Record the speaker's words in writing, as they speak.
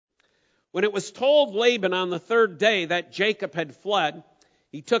When it was told Laban on the third day that Jacob had fled,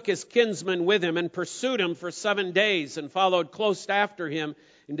 he took his kinsman with him and pursued him for 7 days and followed close after him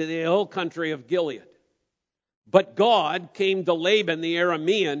into the hill country of Gilead. But God came to Laban the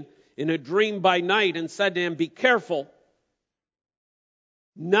Aramean in a dream by night and said to him, "Be careful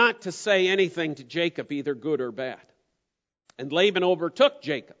not to say anything to Jacob, either good or bad." And Laban overtook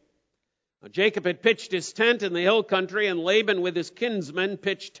Jacob. Now, Jacob had pitched his tent in the hill country, and Laban with his kinsmen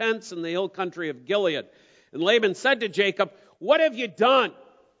pitched tents in the hill country of Gilead. And Laban said to Jacob, "What have you done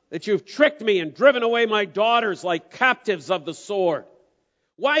that you've tricked me and driven away my daughters like captives of the sword?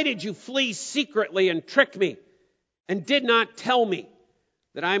 Why did you flee secretly and trick me and did not tell me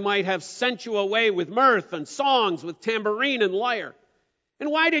that I might have sent you away with mirth and songs, with tambourine and lyre?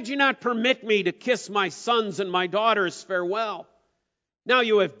 And why did you not permit me to kiss my sons and my daughters farewell? Now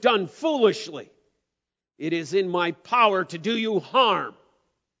you have done foolishly. It is in my power to do you harm.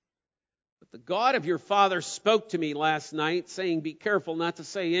 But the God of your father spoke to me last night, saying, 'Be careful not to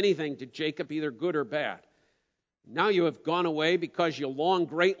say anything to Jacob, either good or bad.' Now you have gone away because you long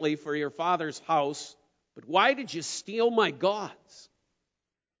greatly for your father's house. But why did you steal my gods?"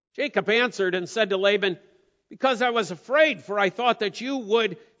 Jacob answered and said to Laban, "Because I was afraid, for I thought that you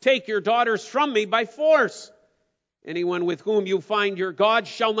would take your daughters from me by force. Anyone with whom you find your God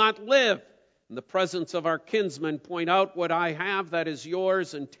shall not live. In the presence of our kinsmen, point out what I have that is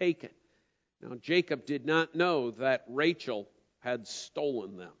yours and take it." Now Jacob did not know that Rachel had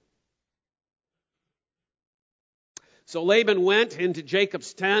stolen them. So Laban went into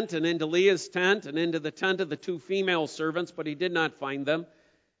Jacob's tent and into Leah's tent and into the tent of the 2 female servants, but he did not find them.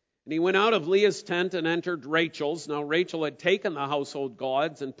 And he went out of Leah's tent and entered Rachel's. Now Rachel had taken the household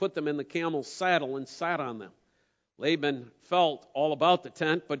gods and put them in the camel's saddle and sat on them. Laban felt all about the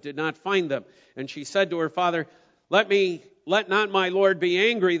tent, but did not find them. And she said to her father, Let not my lord be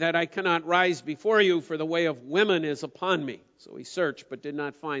angry that I cannot rise before you, for the way of women is upon me." So he searched, but did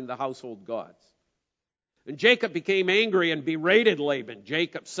not find the household gods. And Jacob became angry and berated Laban.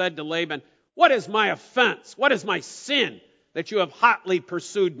 Jacob said to Laban, "What is my offense? What is my sin that you have hotly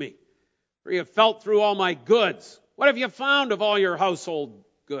pursued me? For you have felt through all my goods. What have you found of all your household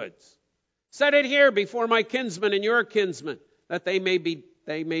goods? Set it here before my kinsmen and your kinsmen, that they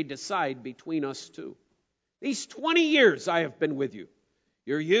may decide between us two. These 20 years I have been with you.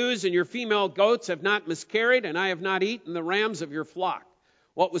 Your ewes and your female goats have not miscarried, and I have not eaten the rams of your flock.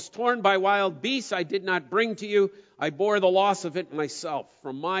 What was torn by wild beasts I did not bring to you. I bore the loss of it myself.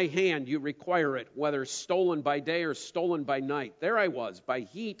 From my hand you require it, whether stolen by day or stolen by night. There I was, by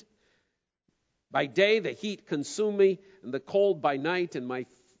heat. By day the heat consumed me, and the cold by night, and my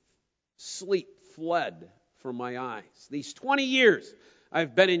sleep fled from my eyes. These 20 years I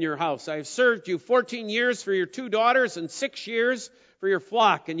have been in your house. I have served you 14 years for your 2 daughters and 6 years for your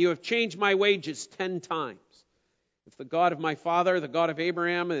flock, and you have changed my wages 10 times. If the God of my father, the God of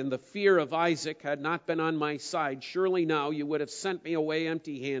Abraham, and the fear of Isaac had not been on my side, surely now you would have sent me away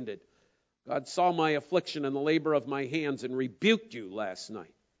empty-handed. God saw my affliction and the labor of my hands and rebuked you last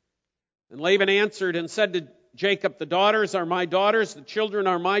night." And Laban answered and said to Jacob, "The daughters are my daughters, the children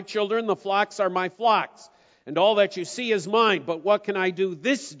are my children, the flocks are my flocks, and all that you see is mine. But what can I do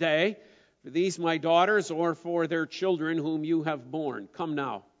this day for these my daughters or for their children whom you have borne? Come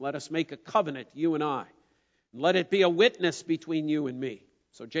now, let us make a covenant, you and I. And let it be a witness between you and me."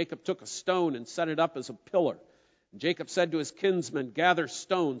 So Jacob took a stone and set it up as a pillar. And Jacob said to his kinsmen, "Gather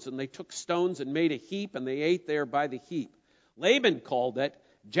stones." And they took stones and made a heap, and they ate there by the heap. Laban called it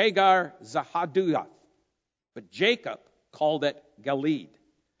Jagar Zahaduath, but Jacob called it Gilead.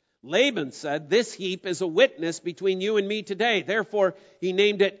 Laban said, "This heap is a witness between you and me today." Therefore he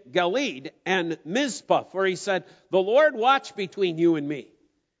named it Gilead and Mizpah, for he said, "The Lord watch between you and me,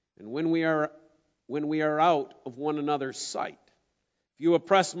 and when we are out of one another's sight. If you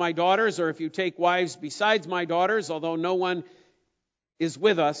oppress my daughters, or if you take wives besides my daughters, although no one is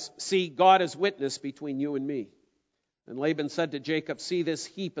with us, see, God is witness between you and me." And Laban said to Jacob, "See this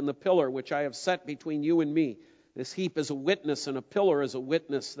heap and the pillar which I have set between you and me. This heap is a witness, and a pillar is a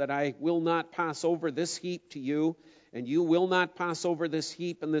witness, that I will not pass over this heap to you, and you will not pass over this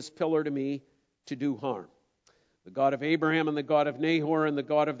heap and this pillar to me to do harm. The God of Abraham and the God of Nahor and the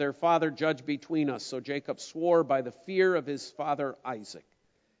God of their father judge between us." So Jacob swore by the fear of his father Isaac.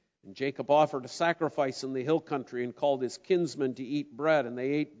 And Jacob offered a sacrifice in the hill country and called his kinsmen to eat bread. And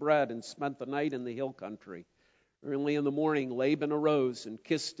they ate bread and spent the night in the hill country. Early in the morning, Laban arose and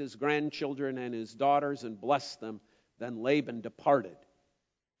kissed his grandchildren and his daughters and blessed them. Then Laban departed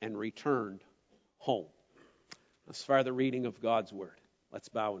and returned home. As far as the reading of God's word, let's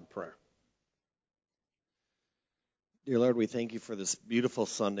bow in prayer. Dear Lord, we thank you for this beautiful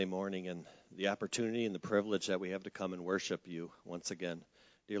Sunday morning and the opportunity and the privilege that we have to come and worship you once again.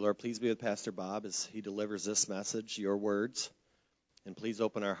 Dear Lord, please be with Pastor Bob as he delivers this message, your words, and please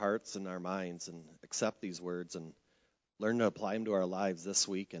open our hearts and our minds and accept these words and learn to apply them to our lives this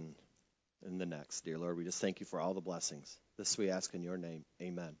week and in the next. Dear Lord, we just thank you for all the blessings. This we ask in your name.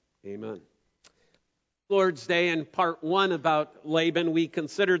 Amen. Amen. Lord's Day, in part one about Laban, we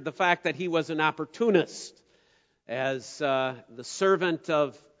considered the fact that he was an opportunist. As the servant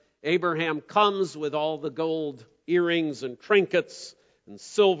of Abraham comes with all the gold earrings and trinkets and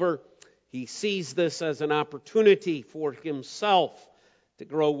silver, he sees this as an opportunity for himself to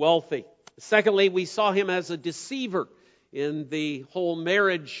grow wealthy. Secondly, we saw him as a deceiver in the whole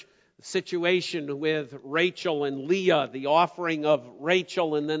marriage situation with Rachel and Leah, the offering of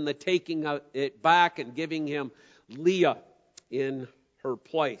Rachel and then the taking it back and giving him Leah in her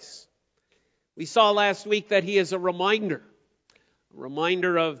place. We saw last week that he is a reminder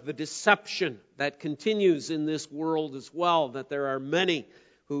of the deception that continues in this world as well, that there are many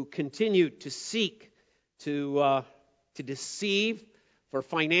who continue to seek to deceive for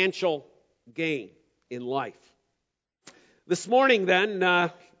financial gain in life. This morning then,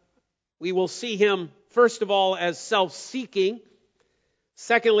 we will see him first of all as self-seeking.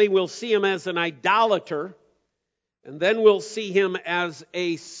 Secondly, we'll see him as an idolater. And then we'll see him as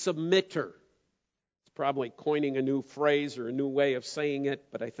a submitter. Probably coining a new phrase or a new way of saying it,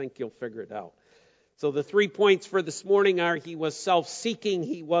 but I think you'll figure it out. So the 3 points for this morning are: he was self-seeking,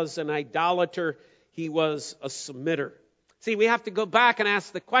 he was an idolater, he was a submitter. See, we have to go back and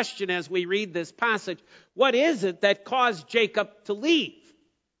ask the question as we read this passage, what is it that caused Jacob to leave?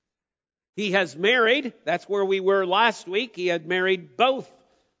 He has married, that's where we were last week, he had married both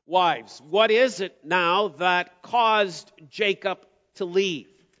wives. What is it now that caused Jacob to leave?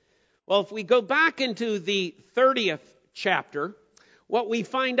 Well, if we go back into the 30th chapter, what we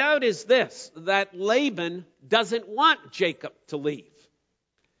find out is this, that Laban doesn't want Jacob to leave.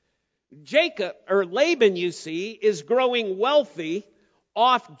 Laban, you see, is growing wealthy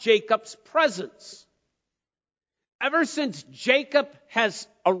off Jacob's presence. Ever since Jacob has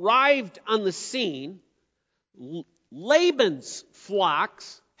arrived on the scene, Laban's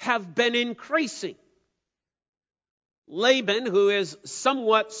flocks have been increasing. Laban, who is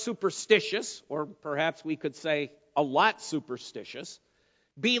somewhat superstitious, or perhaps we could say a lot superstitious,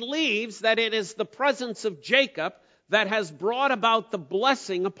 believes that it is the presence of Jacob that has brought about the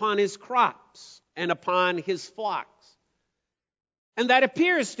blessing upon his crops and upon his flocks. And that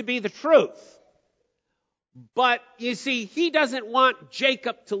appears to be the truth. But you see, he doesn't want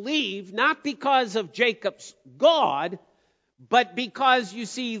Jacob to leave, not because of Jacob's God, but because, you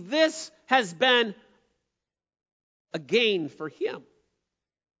see, this has been a gain for him.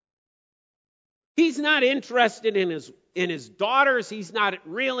 He's not interested in his daughters. He's not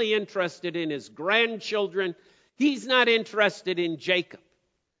really interested in his grandchildren. He's not interested in Jacob.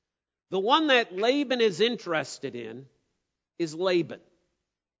 The one that Laban is interested in is Laban.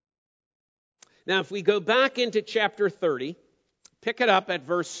 Now, if we go back into chapter 30, pick it up at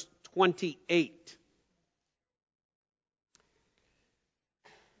verse 28.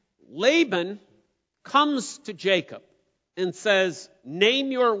 Laban comes to Jacob and says,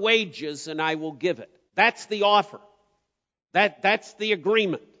 name your wages and I will give it. That's the offer. That's the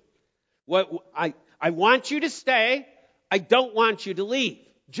agreement. I want you to stay. I don't want you to leave.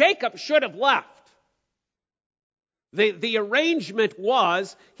 Jacob should have left. The arrangement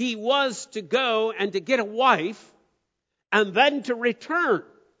was he was to go and to get a wife and then to return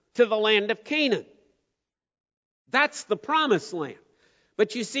to the land of Canaan. That's the promised land.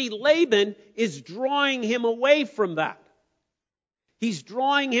 But you see, Laban is drawing him away from that. He's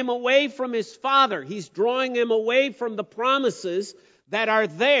drawing him away from his father. He's drawing him away from the promises that are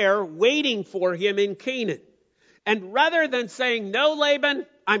there waiting for him in Canaan. And rather than saying, no, Laban,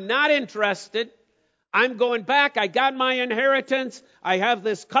 I'm not interested. I'm going back. I got my inheritance. I have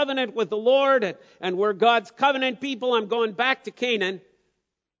this covenant with the Lord, and we're God's covenant people. I'm going back to Canaan.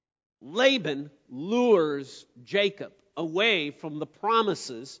 Laban lures Jacob away from the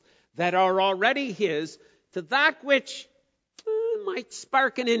promises that are already his to that which might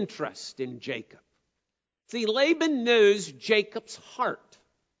spark an interest in Jacob. See, Laban knows Jacob's heart.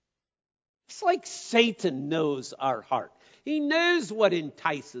 It's like Satan knows our heart. He knows what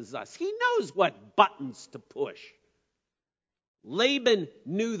entices us. He knows what buttons to push. Laban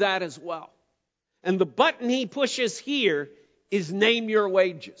knew that as well. And the button he pushes here is name your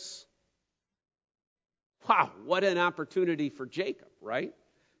wages. Wow, what an opportunity for Jacob, right?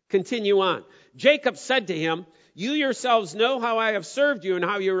 Continue on. Jacob said to him, you yourselves know how I have served you and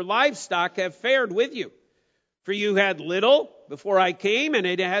how your livestock have fared with you. For you had little before I came, and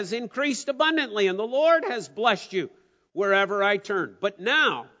it has increased abundantly, and the Lord has blessed you wherever I turn. But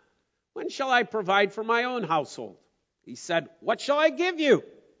now, when shall I provide for my own household?" He said, "What shall I give you?"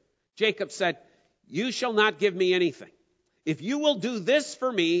 Jacob said, "You shall not give me anything. If you will do this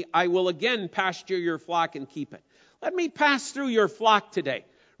for me, I will again pasture your flock and keep it. Let me pass through your flock today,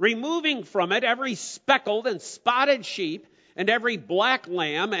 removing from it every speckled and spotted sheep, and every black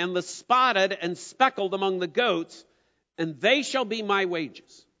lamb, and the spotted and speckled among the goats, and they shall be my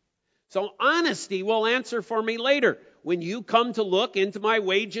wages. So honesty will answer for me later. When you come to look into my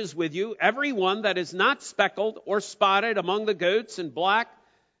wages with you, every one that is not speckled or spotted among the goats and black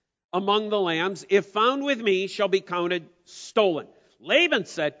among the lambs, if found with me, shall be counted stolen." Laban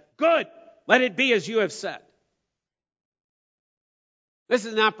said, "Good, let it be as you have said." This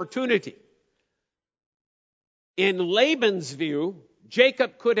is an opportunity. In Laban's view,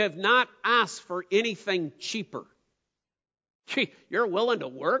 Jacob could have not asked for anything cheaper. Gee, you're willing to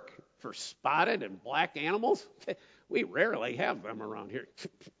work for spotted and black animals? We rarely have them around here.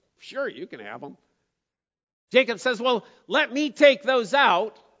 Sure, you can have them. Jacob says, "Well, let me take those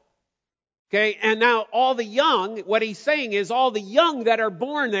out." Okay, and now all the young, what he's saying is all the young that are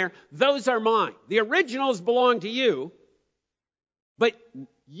born there, those are mine. The originals belong to you, but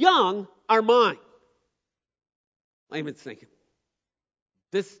young are mine. Laban's thinking,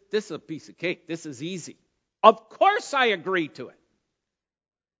 this is a piece of cake. This is easy. Of course I agree to it.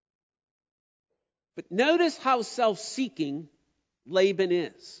 But notice how self-seeking Laban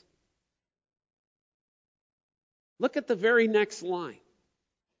is. Look at the very next line.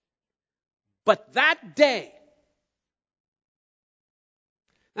 But that day.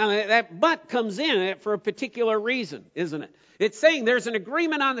 Now that "but" comes in for a particular reason, isn't it? It's saying there's an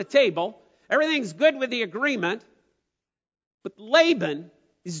agreement on the table. Everything's good with the agreement. But Laban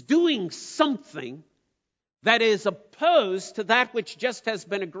is doing something that is opposed to that which just has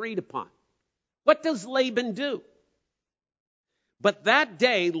been agreed upon. What does Laban do? But that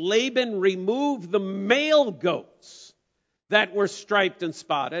day Laban removed the male goats that were striped and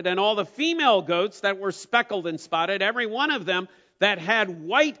spotted, and all the female goats that were speckled and spotted, every one of them that had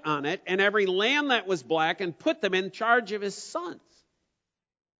white on it, and every lamb that was black, and put them in charge of his sons.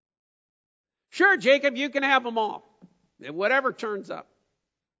 Sure, Jacob, you can have them all. Whatever turns up.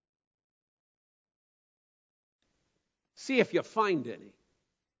 See if you find any.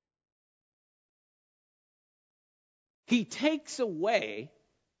 He takes away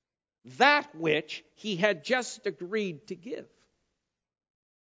that which he had just agreed to give.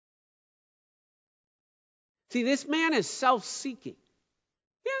 See, this man is self-seeking.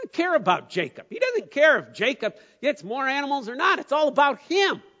 He doesn't care about Jacob. He doesn't care if Jacob gets more animals or not. It's all about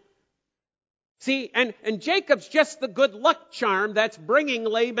him. See, and Jacob's just the good luck charm that's bringing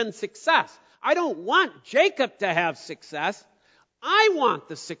Laban success. I don't want Jacob to have success. I want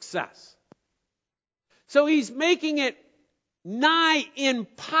the success. So he's making it nigh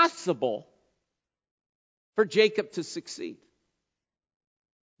impossible for Jacob to succeed.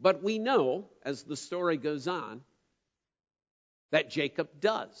 But we know, as the story goes on, that Jacob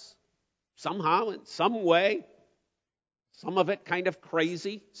does. Somehow, in some way, some of it kind of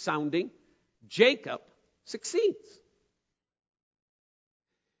crazy sounding, Jacob succeeds.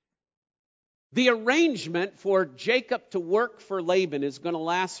 The arrangement for Jacob to work for Laban is going to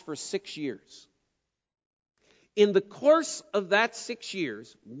last for 6 years. In the course of that 6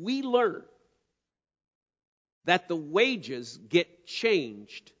 years, we learn that the wages get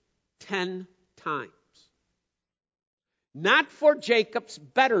changed 10 times. Not for Jacob's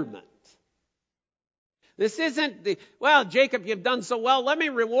betterment. This isn't well, Jacob, you've done so well. Let me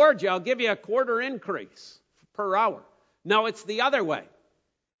reward you. I'll give you a quarter increase per hour. No, it's the other way.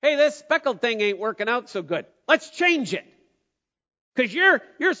 Hey, this speckled thing ain't working out so good. Let's change it. Because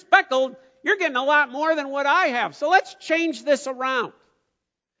you're speckled, you're getting a lot more than what I have. So let's change this around.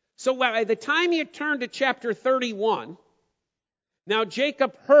 So by the time you turn to chapter 31, now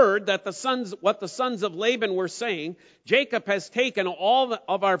Jacob heard that what the sons of Laban were saying. Jacob has taken all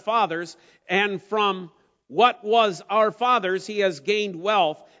of our fathers, and from what was our fathers he has gained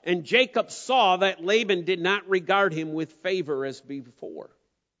wealth. And Jacob saw that Laban did not regard him with favor as before.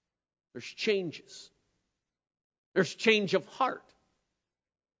 There's changes. There's change of heart.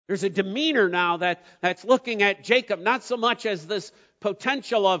 There's a demeanor now that's looking at Jacob not so much as this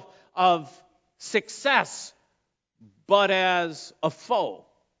potential of success, but as a foe,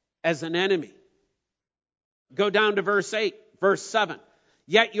 as an enemy. Go down to verse 7.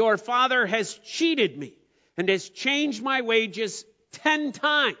 Yet your father has cheated me and has changed my wages 10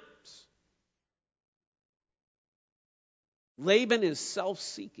 times. Laban is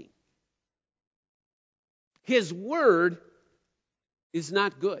self-seeking. His word is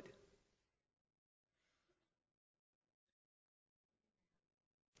not good.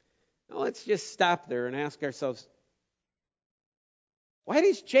 Now let's just stop there and ask ourselves, why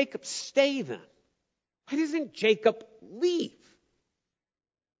does Jacob stay then? Why doesn't Jacob leave?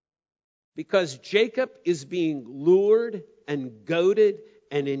 Because Jacob is being lured and goaded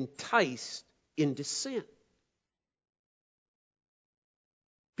and enticed into sin.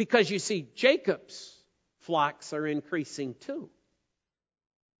 Because you see, Jacob's flocks are increasing too.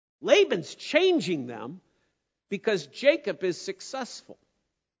 Laban's changing them because Jacob is successful.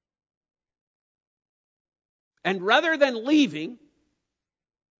 And rather than leaving,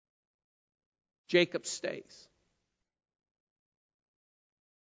 Jacob stays.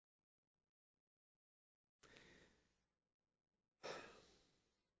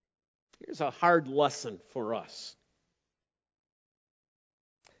 Here's a hard lesson for us.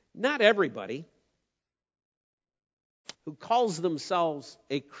 Not everybody who calls themselves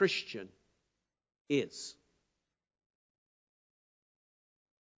a Christian is.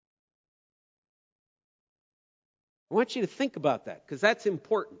 I want you to think about that, because that's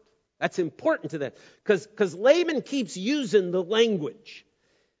important. That's important to that. Because Laban keeps using the language.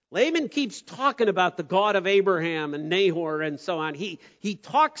 Laban keeps talking about the God of Abraham and Nahor and so on. He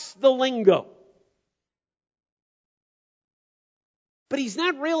talks the lingo. But he's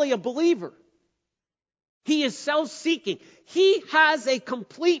not really a believer. He is self-seeking. He has a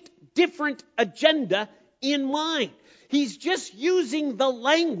complete different agenda in mind. He's just using the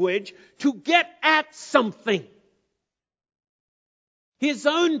language to get at something. His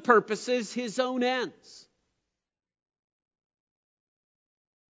own purposes, his own ends.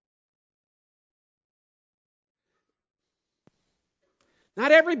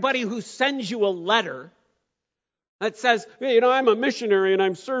 Not everybody who sends you a letter that says, hey, I'm a missionary and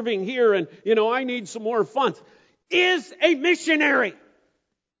I'm serving here and, I need some more funds, is a missionary.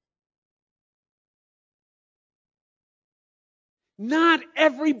 Not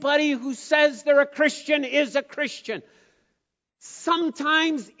everybody who says they're a Christian is a Christian.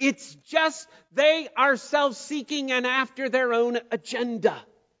 Sometimes it's just they are self-seeking and after their own agenda.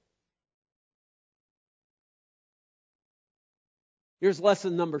 Here's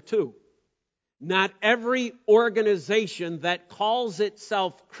lesson number 2. Not every organization that calls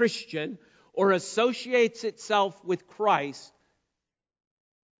itself Christian or associates itself with Christ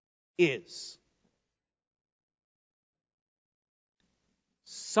is.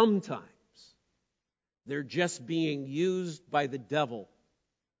 Sometimes they're just being used by the devil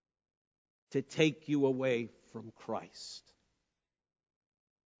to take you away from Christ.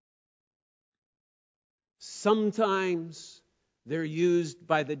 Sometimes they're used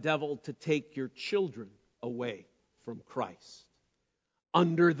by the devil to take your children away from Christ.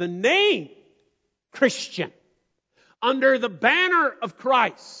 Under the name Christian. Under the banner of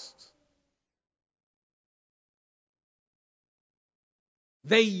Christ.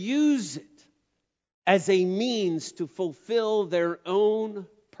 They use it as a means to fulfill their own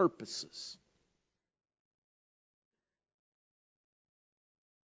purposes.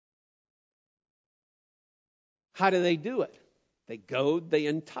 How do they do it? They goad, they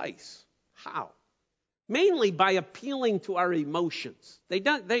entice. How? Mainly by appealing to our emotions. They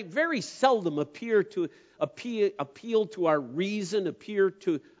very seldom appeal to our reason,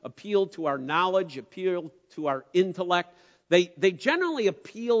 appeal to our knowledge, appeal to our intellect. They generally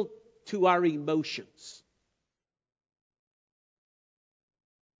appeal to our emotions.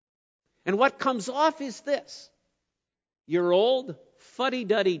 And what comes off is this. Your old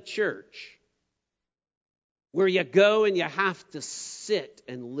fuddy-duddy church, where you go and you have to sit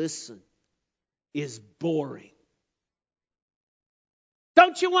and listen, is boring.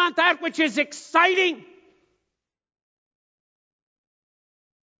 Don't you want that which is exciting?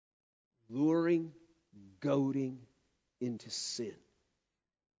 Luring, goading into sin.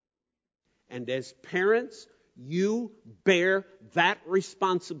 And as parents, you bear that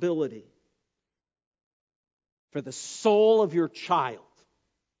responsibility for the soul of your child.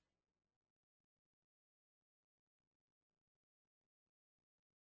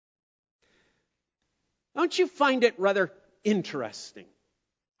 Don't you find it rather interesting?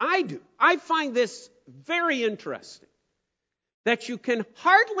 I do. I find this very interesting. That you can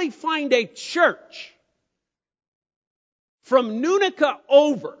hardly find a church from Nunica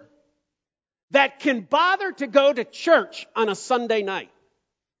over that can bother to go to church on a Sunday night.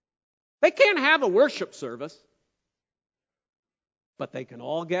 They can't have a worship service, but they can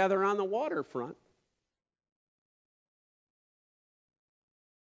all gather on the waterfront.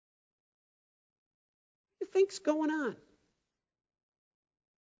 What do you think's going on?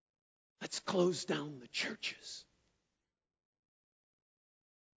 Let's close down the churches.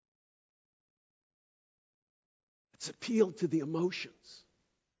 Let's appeal to the emotions.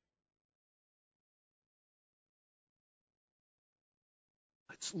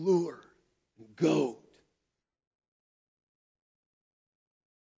 Let's lure and goad.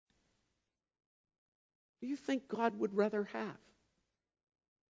 Do you think God would rather have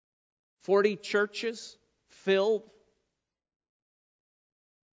 40 churches filled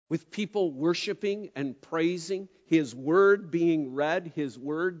with people worshiping and praising, His word being read, His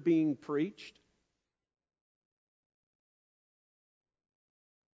word being preached?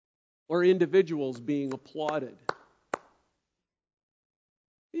 Or individuals being applauded?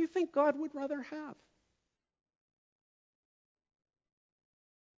 Do you think God would rather have?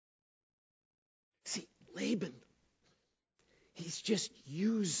 See, Laban, he's just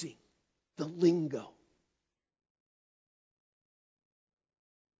using the lingo.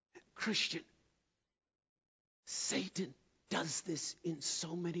 Christian, Satan does this in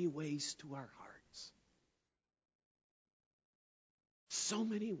so many ways to our hearts. So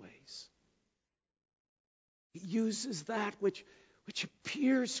many ways. He uses that which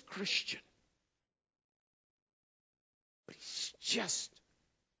appears Christian. But he's just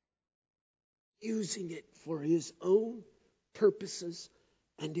using it for his own purposes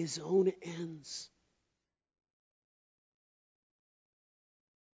and his own ends.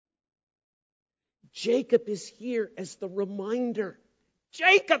 Jacob is here as the reminder.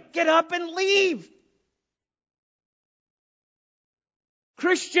 Jacob, get up and leave.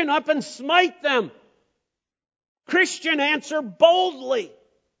 Christian, up and smite them. Christian, answer boldly.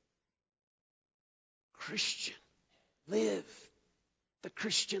 Christian, live the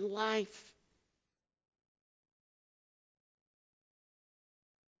Christian life.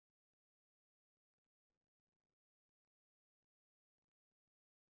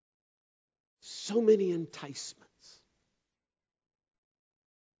 So many enticements.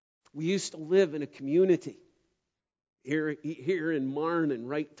 We used to live in a community here in Marne and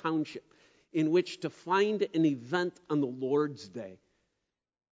Wright Township in which to find an event on the Lord's Day,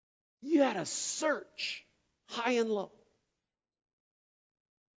 you had to search high and low.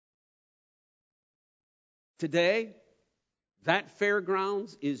 Today, that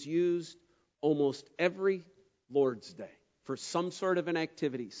fairgrounds is used almost every Lord's Day for some sort of an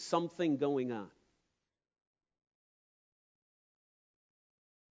activity, something going on.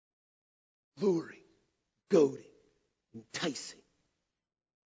 Luring, goading, enticing.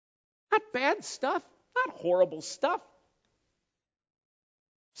 Not bad stuff, not horrible stuff.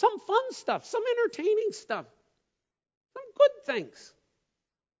 Some fun stuff, some entertaining stuff, some good things.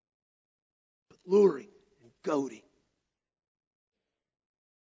 But luring and goading.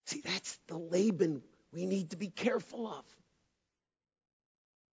 See, that's the Laban we need to be careful of.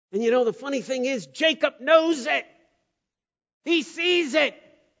 And you know, the funny thing is, Jacob knows it. He sees it.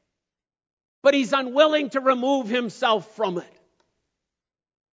 But he's unwilling to remove himself from it.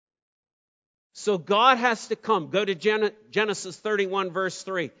 So God has to come. Go to Genesis 31, verse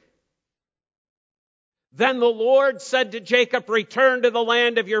 3. Then the Lord said to Jacob, return to the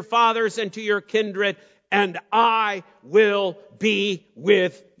land of your fathers and to your kindred, and I will be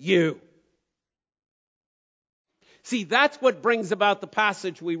with you. See, that's what brings about the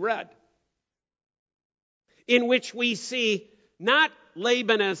passage we read, in which we see not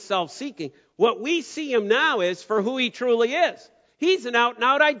Laban as self-seeking. What we see him now is for who he truly is. He's an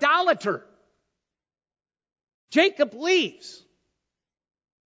out-and-out idolater. Jacob leaves.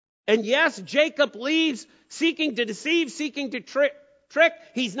 And yes, Jacob leaves seeking to deceive, seeking to trick.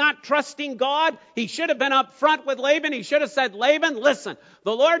 He's not trusting God. He should have been up front with Laban. He should have said, Laban, listen,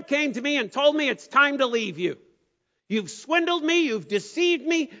 the Lord came to me and told me it's time to leave you. You've swindled me. You've deceived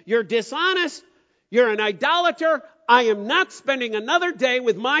me. You're dishonest. You're an idolater. I am not spending another day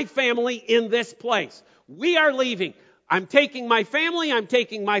with my family in this place. We are leaving. I'm taking my family. I'm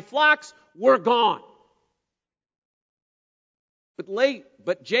taking my flocks. We're gone.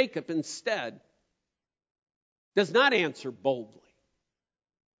 But Jacob instead does not answer boldly.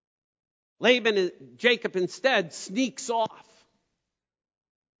 Jacob instead sneaks off.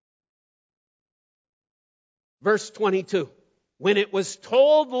 Verse 22. When it was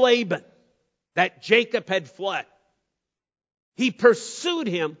told Laban that Jacob had fled, he pursued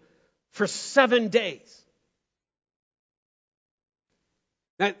him for 7 days.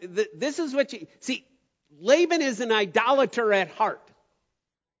 Now, this is what you see. Laban is an idolater at heart.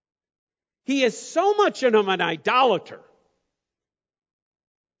 He is so much of an idolater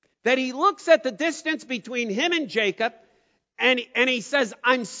that he looks at the distance between him and Jacob and he says,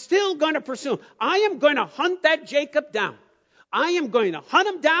 I'm still going to pursue him. I am going to hunt that Jacob down. I am going to hunt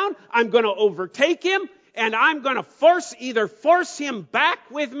him down, I'm going to overtake him, and I'm going to either force him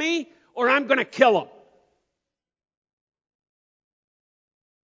back with me, or I'm going to kill him.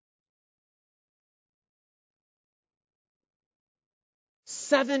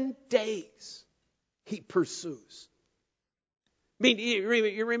 Seven days he pursues. I mean,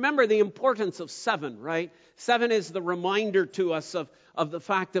 you remember the importance of seven, right? Seven is the reminder to us of the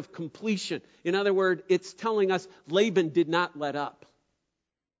fact of completion. In other words, it's telling us Laban did not let up.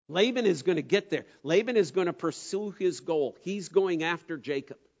 Laban is going to get there. Laban is going to pursue his goal. He's going after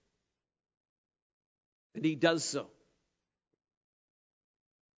Jacob. And he does so.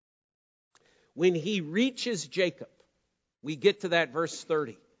 When he reaches Jacob, we get to that verse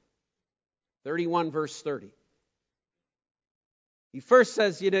 30. 31 verse 30. He first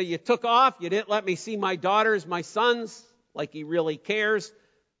says, you took off, you didn't let me see my daughters, my sons, like he really cares.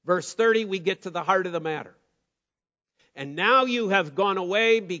 Verse 30, we get to the heart of the matter. And now you have gone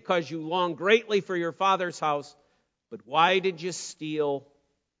away because you long greatly for your father's house. But why did you steal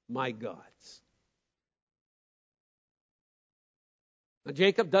my gods? Now,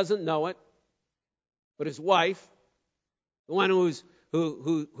 Jacob doesn't know it, but his wife, the one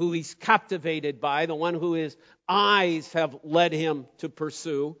who he's captivated by, the one who his eyes have led him to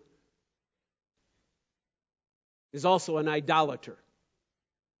pursue, is also an idolater.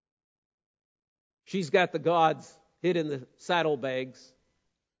 She's got the gods hid in the saddlebags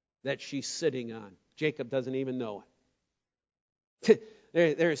that she's sitting on. Jacob doesn't even know it.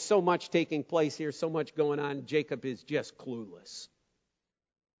 There is so much taking place here, so much going on. Jacob is just clueless.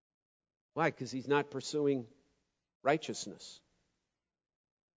 Why? Because he's not pursuing righteousness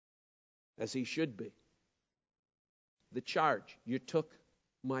as he should be. The charge, you took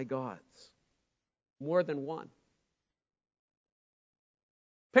my gods. More than one.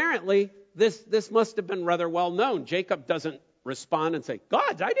 Apparently, this must have been rather well known. Jacob doesn't respond and say,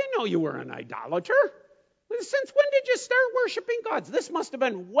 gods, I didn't know you were an idolater. Since when did you start worshiping gods? This must have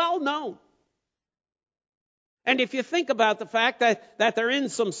been well known. And if you think about the fact that they're in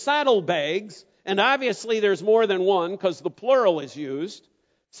some saddlebags, and obviously there's more than one because the plural is used.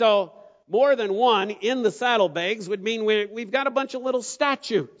 So more than one in the saddlebags would mean we've got a bunch of little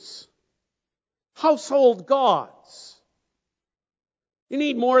statues. Household gods. You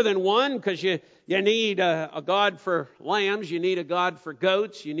need more than one because you need a god for lambs, you need a god for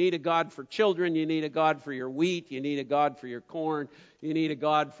goats, you need a god for children, you need a god for your wheat, you need a god for your corn, you need a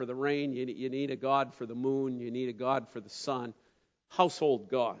god for the rain, you need a god for the moon, you need a god for the sun. Household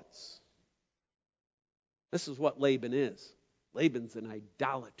gods. This is what Laban is. Laban's an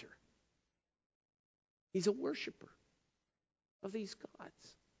idolater. He's a worshiper of these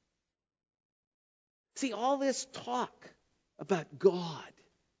gods. See, all this talk about God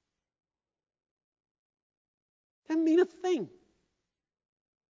doesn't mean a thing.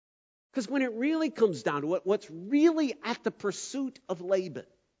 Because when it really comes down to it, what's really at the pursuit of Laban?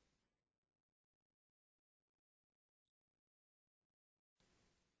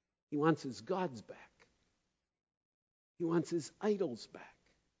 He wants his gods back. He wants his idols back.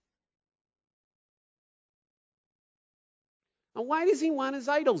 Now, why does he want his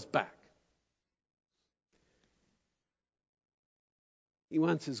idols back? He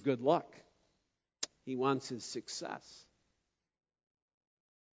wants his good luck. He wants his success.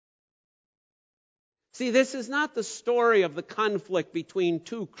 See, this is not the story of the conflict between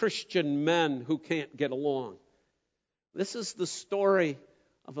two Christian men who can't get along. This is the story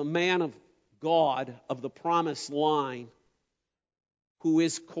of a man of God, of the promised line, who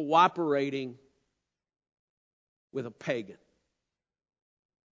is cooperating with a pagan.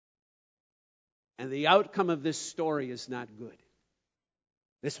 And the outcome of this story is not good.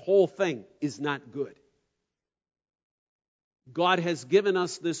 This whole thing is not good. God has given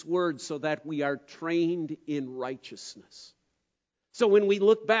us this word so that we are trained in righteousness. So when we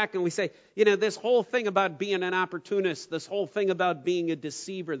look back and we say, this whole thing about being an opportunist, this whole thing about being a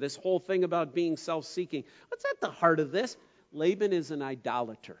deceiver, this whole thing about being self-seeking, what's at the heart of this? Laban is an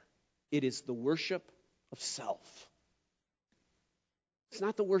idolater. It is the worship of self. It's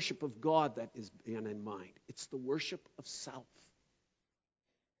not the worship of God that is in mind. It's the worship of self.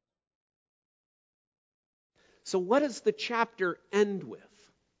 So what does the chapter end with?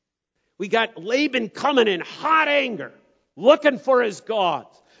 We got Laban coming in hot anger, looking for his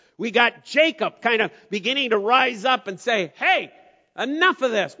gods. We got Jacob kind of beginning to rise up and say, hey, enough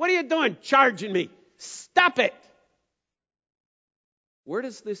of this. What are you doing charging me? Stop it. Where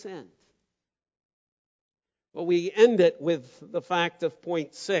does this end? Well, we end it with the fact of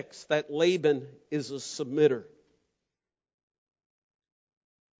point 6, that Laban is a submitter.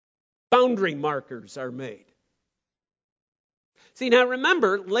 Boundary markers are made. See, now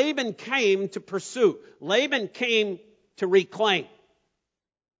remember, Laban came to pursue. Laban came to reclaim.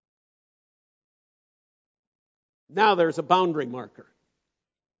 Now there's a boundary marker.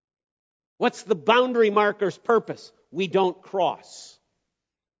 What's the boundary marker's purpose? We don't cross.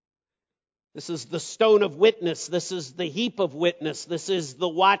 This is the stone of witness. This is the heap of witness. This is the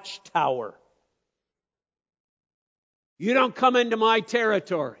watchtower. You don't come into my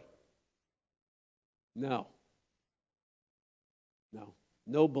territory. No.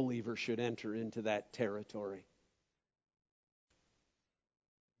 No believer should enter into that territory.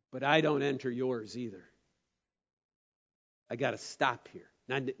 But I don't enter yours either. I got to stop here.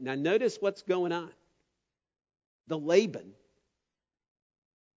 Now notice what's going on. The Laban,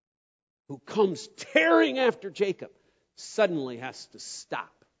 who comes tearing after Jacob, suddenly has to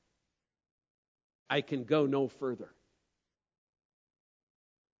stop. I can go no further.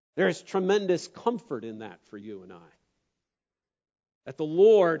 There is tremendous comfort in that for you and I. That the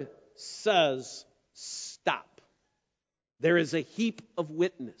Lord says, stop. There is a heap of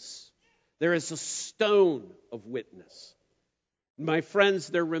witness. There is a stone of witness. My friends,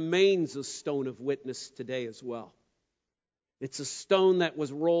 there remains a stone of witness today as well. It's a stone that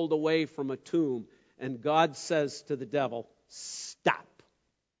was rolled away from a tomb, and God says to the devil, stop.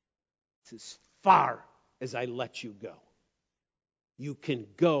 It's as far as I let you go. You can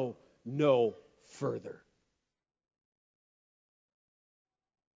go no further.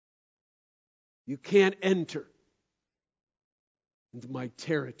 You can't enter into my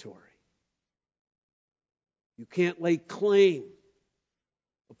territory. You can't lay claim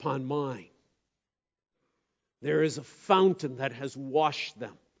upon mine. There is a fountain that has washed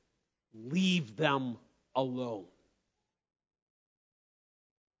them. Leave them alone.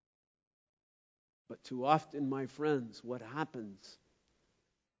 But too often, my friends, what happens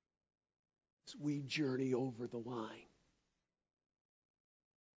is we journey over the line.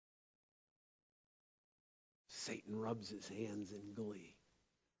 Satan rubs his hands in glee.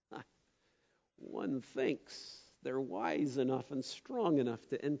 One thinks they're wise enough and strong enough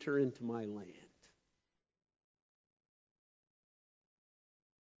to enter into my land.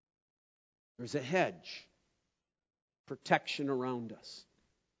 There's a hedge, protection around us.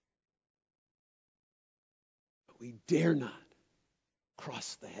 But we dare not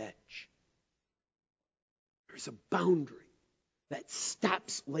cross the hedge. There's a boundary that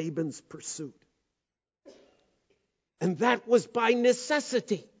stops Laban's pursuit. And that was by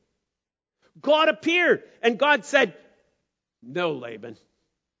necessity. God appeared and God said, no, Laban.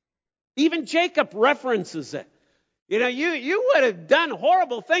 Even Jacob references it. You know, you would have done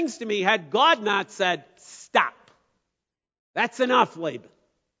horrible things to me had God not said, stop. That's enough, Laban.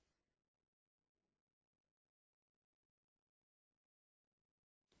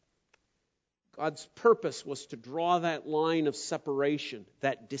 God's purpose was to draw that line of separation,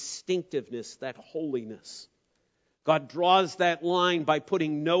 that distinctiveness, that holiness. God draws that line by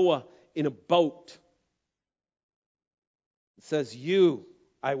putting Noah in a boat. It says, you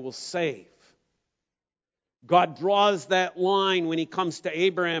I will save. God draws that line when he comes to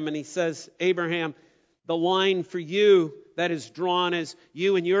Abraham and he says, Abraham, the line for you that is drawn is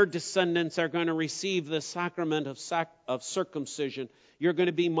you and your descendants are going to receive the sacrament of circumcision. You're going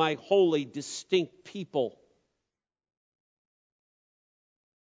to be my holy, distinct people.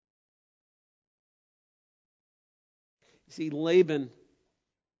 See, Laban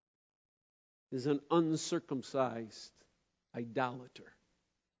is an uncircumcised idolater.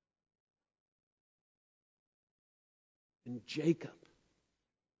 And Jacob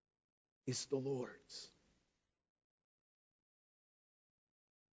is the Lord's.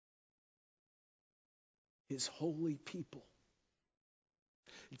 His holy people.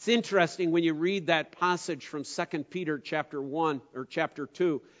 It's interesting when you read that passage from 2 Peter chapter 1 or chapter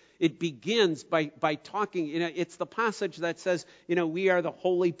 2. It begins by talking, it's the passage that says, we are the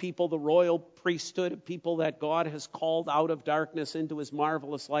holy people, the royal priesthood, a people that God has called out of darkness into his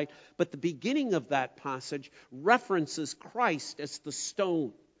marvelous light. But the beginning of that passage references Christ as the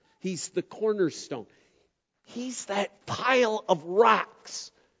stone. He's the cornerstone. He's that pile of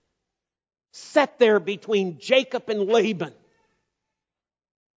rocks set there between Jacob and Laban.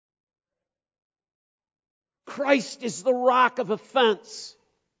 Christ is the rock of offense.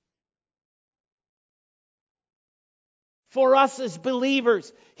 For us as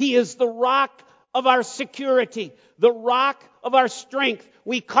believers, he is the rock of our security, the rock of our strength.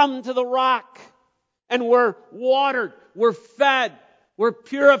 We come to the rock and we're watered, we're fed, we're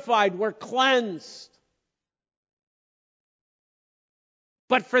purified, we're cleansed.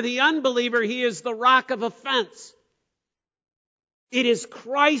 But for the unbeliever, he is the rock of offense. It is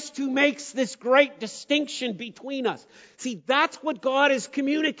Christ who makes this great distinction between us. See, that's what God is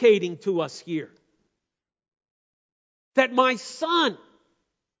communicating to us here. That my son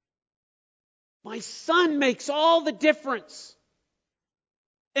makes all the difference.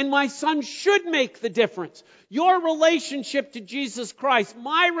 And my son should make the difference. Your relationship to Jesus Christ,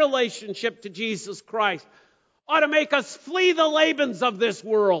 my relationship to Jesus Christ, ought to make us flee the Labans of this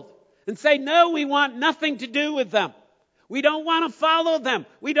world and say, no, we want nothing to do with them. We don't want to follow them.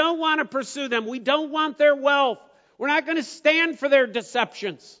 We don't want to pursue them. We don't want their wealth. We're not going to stand for their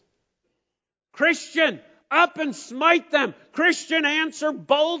deceptions. Christian, up and smite them. Christian, answer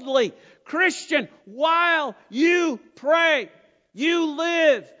boldly. Christian, while you pray, you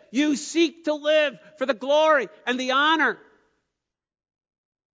live, you seek to live for the glory and the honor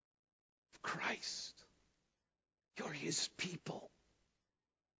of Christ. You're His people.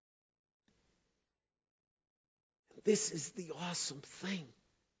 This is the awesome thing.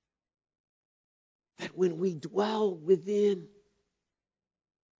 That when we dwell within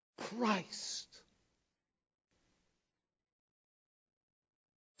Christ,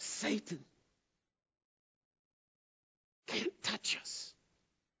 Satan can't touch us.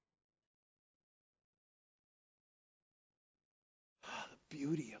 Oh, the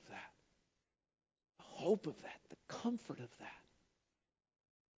beauty of that, the hope of that, the comfort of that.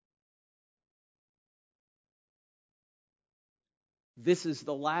 This is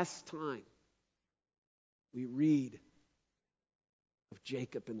the last time we read of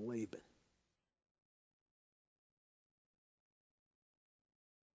Jacob and Laban.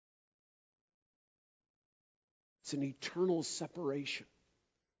 It's an eternal separation.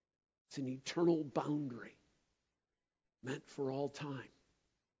 It's an eternal boundary meant for all time.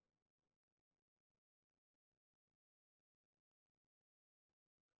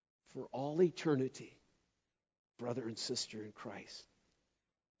 For all eternity, brother and sister in Christ,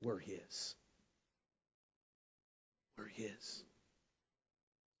 we're His. We're His.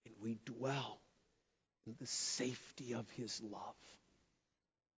 And we dwell in the safety of His love.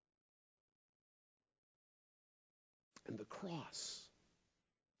 And the cross,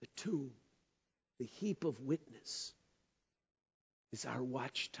 the tomb, the heap of witness is our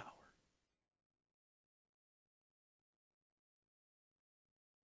watchtower.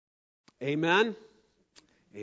 Amen.